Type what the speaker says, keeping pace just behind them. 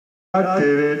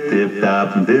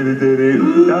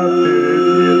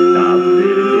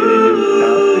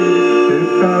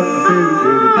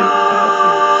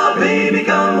Baby,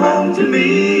 come home to me.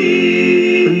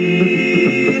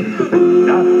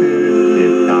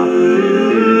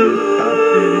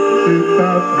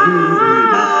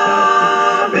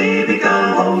 Baby,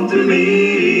 come home to me.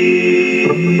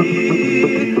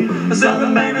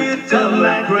 Southern baby, tell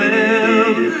like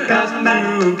rain. Ask me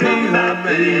to come back,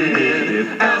 baby.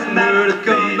 Ask me to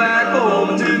come back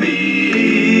home to me.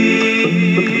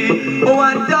 Oh,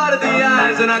 I dotted the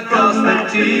I's and I crossed the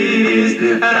T's,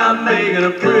 and I'm begging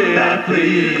a prayer,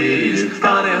 please.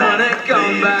 Honey, honey,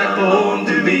 come back home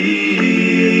to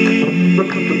me.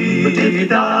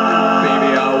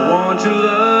 Baby, I want your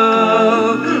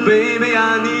love. Baby,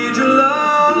 I need your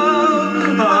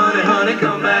love. Honey, honey,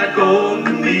 come back home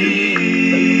to me.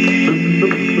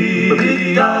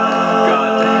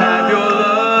 Got to have your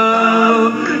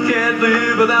love. Can't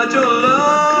live without your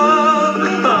love.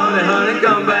 Honey, honey,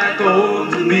 come back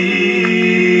home to me.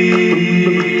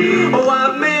 Oh,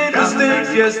 I've made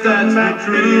mistakes, yes, that's the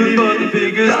truth, but the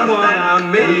biggest one I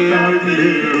made with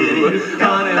you.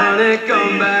 Honey, honey,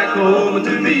 come back home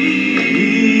to me.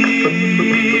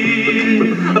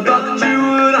 I thought that you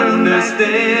would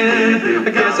understand.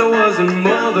 I guess I wasn't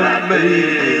more than a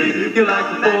man. You're like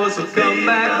a force, so come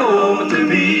back home to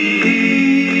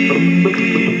me.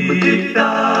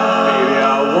 Baby,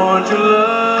 I want your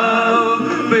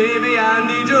love. Baby, I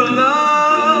need your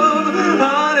love.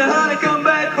 Honey, honey, come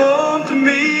back home to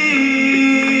me.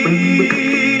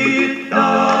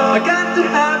 I got to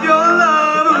have your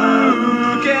love.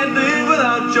 Ooh, can't live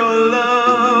without your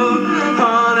love.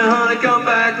 Honey, honey, come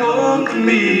back home to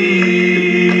me.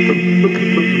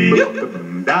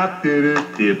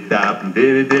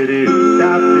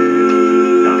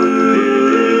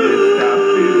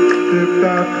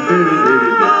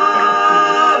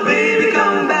 Baby,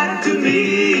 come back to me.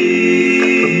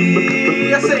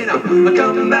 I say now,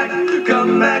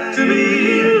 come back to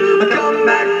me.